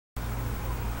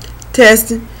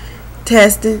Testing,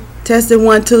 testing, testing.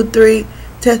 1, 2, 3.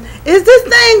 Test. Is this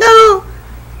thing on?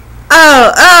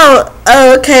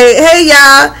 Oh, okay. Hey,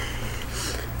 y'all.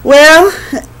 Well,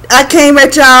 I came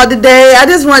at y'all today. I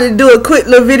just wanted to do a quick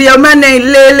little video. My name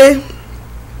Lily,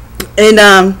 and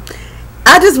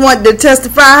I just wanted to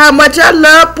testify how much I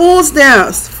love food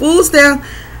stamps. Food stamps.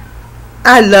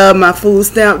 I love my food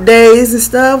stamp days and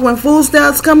stuff. When food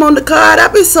stamps come on the card, I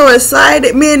be so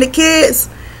excited. Me and the kids,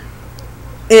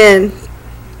 and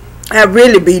I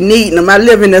really be needing them. I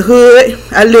live in the hood.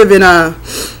 I live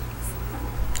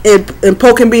in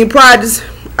Pork and Bean Projects.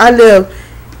 I live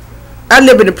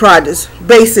in the projects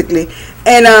basically,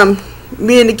 and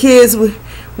me and the kids,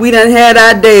 we done had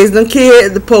our days. Them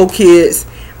kids, the poor kids.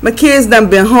 My kids done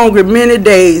been hungry many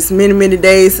days.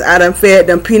 I done fed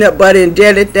them peanut butter and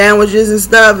jelly sandwiches and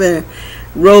stuff, and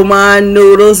romaine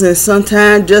noodles, and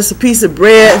sometimes just a piece of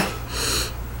bread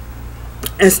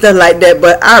and stuff like that.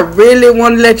 But I really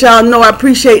want to let y'all know I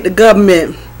appreciate the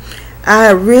government.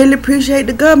 I really appreciate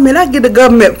the government. I give the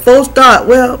government 4 stars.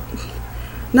 Well,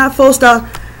 not 4 stars.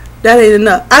 That ain't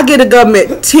enough. I give the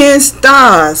government 10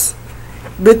 stars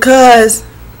because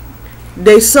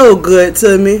they so good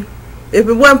to me. If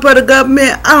it wasn't for the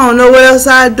government, I don't know what else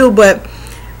I'd do. But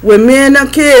when me and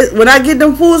them kids, when I get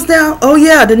them food stamps, oh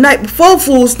yeah, the night before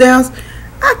food stamps,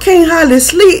 I can't hardly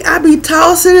sleep. I be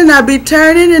tossing and I be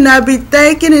turning and I be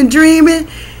thinking and dreaming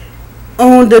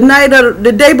on the night of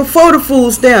the day before the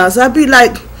food stamps. I be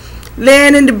like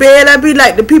laying in the bed. I be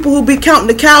like the people who be counting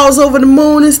the cows over the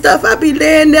moon and stuff. I be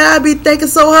laying there. I be thinking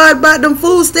so hard about them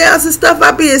food stamps and stuff.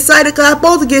 I be excited because I'm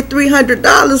supposed to get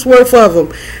 $300 worth of them.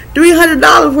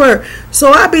 $300 worth.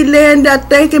 So I be laying there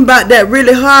thinking about that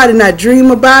really hard, and I dream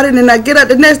about it, and I get up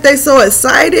the next day so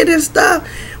excited and stuff.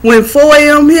 When 4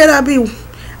 a.m. hit, I be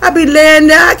laying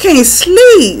there. I can't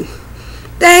sleep.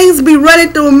 Things be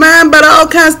running through my mind about all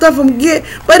kinds of stuff I'm getting.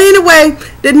 But anyway,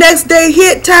 the next day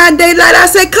hit, time, daylight. I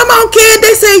say, come on, kids.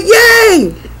 They say,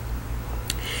 yay.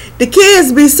 The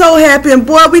kids be so happy, and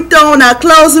boy, we throw on our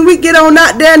clothes, and we get on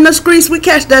out there in the streets. We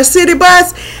catch that city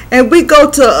bus, and we go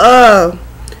to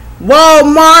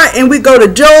Walmart, and we go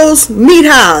to Joe's Meat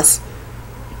House.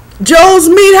 Joe's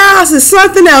Meat House is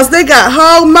something else. They got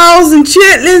hog maws and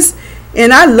chitlins,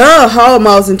 and I love hog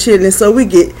maws and chitlins. So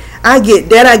I get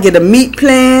that. I get a meat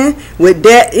plan with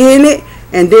that in it,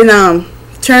 and then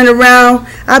turn around.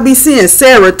 I be seeing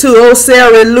Sarah too. Old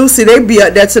Sarah and Lucy, they be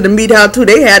up there to the meat house too.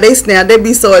 They have they stand. They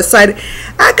be so excited.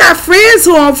 I got friends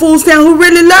who on food stamp who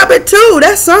really love it too.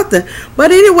 That's something.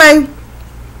 But anyway,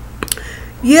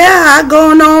 yeah, I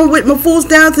going on with my food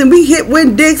stamps, and we hit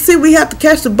Winn-Dixie. We have to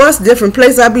catch the bus different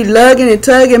places. I be lugging and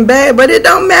tugging back, but it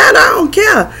don't matter. I don't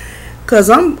care, cause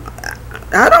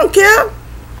I don't care.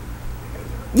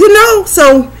 You know,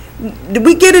 so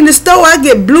we get in the store. I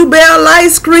get Bluebell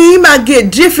ice cream. I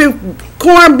get Jiffy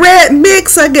cornbread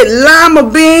mix. I get lima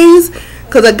beans,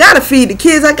 cause I gotta feed the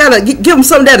kids. I gotta give them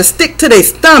something that'll stick to their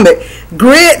stomach.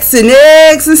 Grits and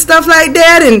eggs and stuff like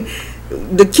that, and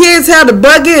the kids have the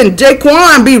buggy, and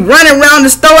Jaquan be running around the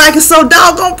store acting so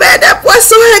doggone bad. That boy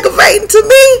so aggravating to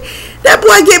me. That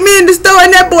boy get me in the store,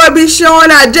 and that boy be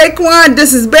showing out Jaquan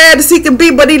just as bad as he can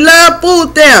be, but he love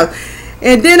food stamps.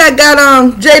 And then I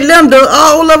got Jay Limdo.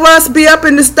 All of us be up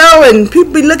in the store, and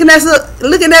people be looking at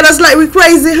us like we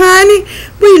crazy, honey.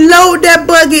 We load that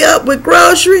buggy up with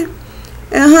grocery,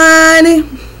 and honey,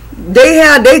 they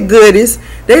have their goodies.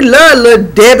 They love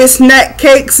little Debbie snack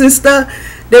cakes and stuff.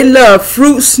 They love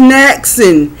fruit snacks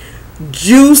and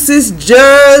juices,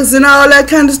 jugs, and all that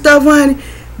kind of stuff, honey.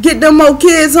 Get them old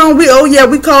kids home. We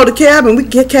call the cab, and we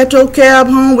catch your cab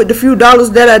home with the few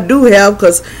dollars that I do have,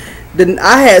 because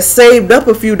I had saved up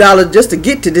a few dollars just to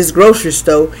get to this grocery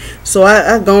store. So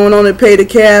I going on and pay the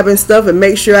cab and stuff, and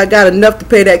make sure I got enough to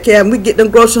pay that cab. And we get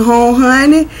them groceries home,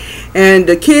 honey, and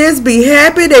the kids be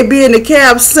happy. They be in the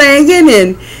cab singing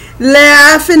and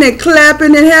laughing and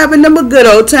clapping and having them a good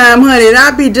old time, honey. And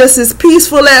I be just as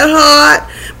peaceful at heart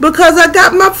because I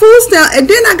got my food stamp, and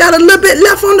then I got a little bit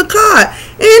left on the card.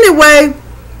 Anyway,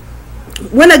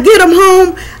 when I get them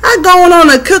home, I go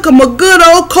on and cook them a good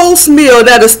old coast meal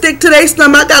that'll stick to their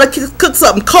stomach. I gotta cook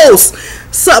something coast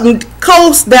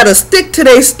that'll stick to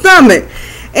their stomach.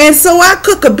 And so I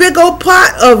cook a big old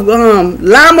pot of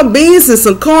lima beans and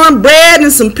some cornbread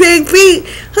and some pig feet.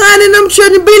 Honey, them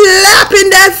children be lapping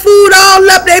that food all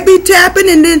up. They be tapping,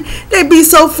 and then they be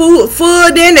so full.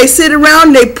 Then they sit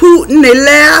around, they pootin', they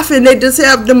laugh, and they just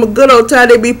have them a good old time.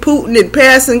 They be pootin' and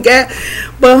passing gas.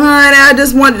 But honey, I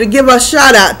just wanted to give a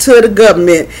shout out to the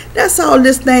government. That's all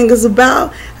this thing is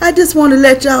about. I just want to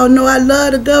let y'all know I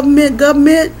love the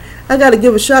government. I got to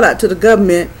give a shout out to the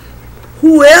government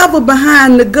whoever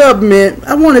behind the government,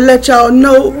 I want to let y'all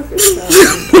know.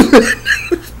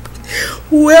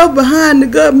 Whoever behind the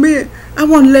government, I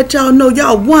want to let y'all know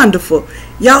y'all wonderful.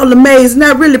 Y'all amazing.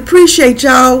 I really appreciate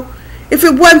y'all. If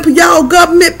it wasn't for y'all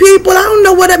government people, I don't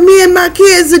know what me and my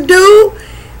kids would do.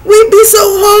 We'd be so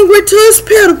hungry too, it's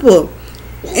pitiful.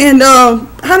 And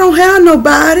I don't have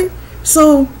nobody,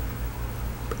 so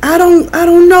I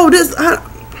don't know this. I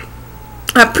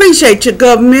appreciate your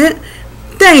government.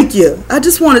 Thank you. I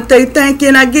just want to say thank you,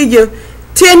 and I give you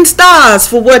 10 stars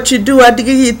for what you do. I give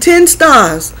you 10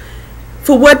 stars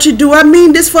for what you do. I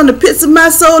mean this from the pits of my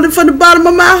soul and from the bottom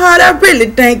of my heart. I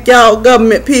really thank y'all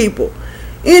government people.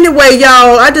 Anyway,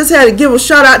 y'all, I just had to give a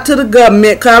shout out to the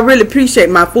government because I really appreciate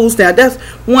my food stamp. That's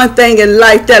one thing in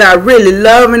life that I really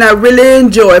love and I really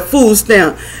enjoy, food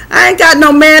stamp. I ain't got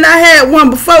no man. I had one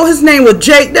before. His name was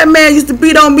Jake. That man used to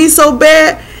beat on me so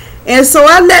bad. And so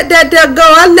I let that go.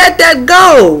 I let that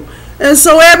go. And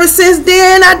so ever since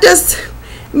then,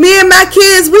 me and my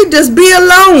kids, we just be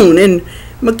alone. And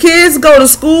my kids go to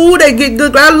school. They get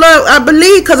good. I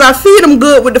believe because I feed them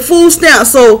good with the food stamp.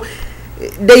 So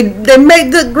they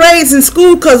make good grades in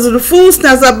school because of the food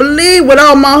stamps. I believe with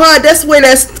all my heart that's where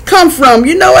that's come from.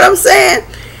 You know what I'm saying?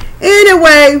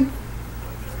 Anyway,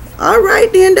 all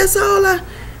right then, that's all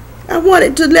I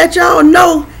wanted to let y'all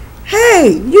know.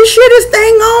 Hey, you sure this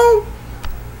thing on?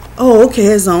 Oh, okay,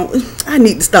 it's on. I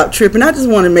need to stop tripping. I just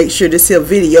want to make sure this here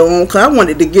video on because I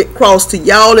wanted to get across to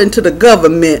y'all and to the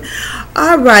government.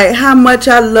 All right, how much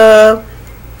I love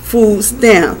food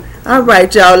stamp. All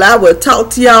right, y'all. I will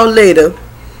talk to y'all later.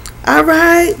 All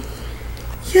right.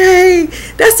 Yay.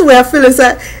 That's the way I feel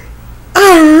inside.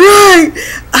 All right.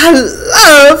 I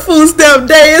love Food Stamp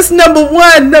Day. It's number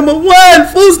one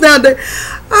Food Stamp Day.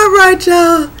 All right,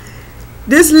 y'all.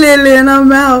 This Lily and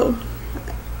I'm out.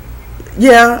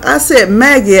 Yeah, I said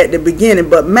Maggie at the beginning,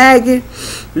 but Maggie,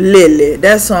 Lily.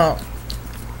 That's all.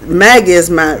 Maggie is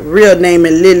my real name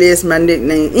and Lily is my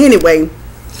nickname. Anyway.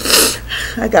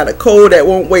 I got a cold that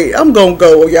won't wait. I'm gonna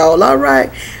go, y'all. All right.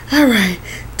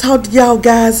 Talk to y'all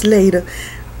guys later.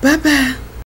 Bye-bye.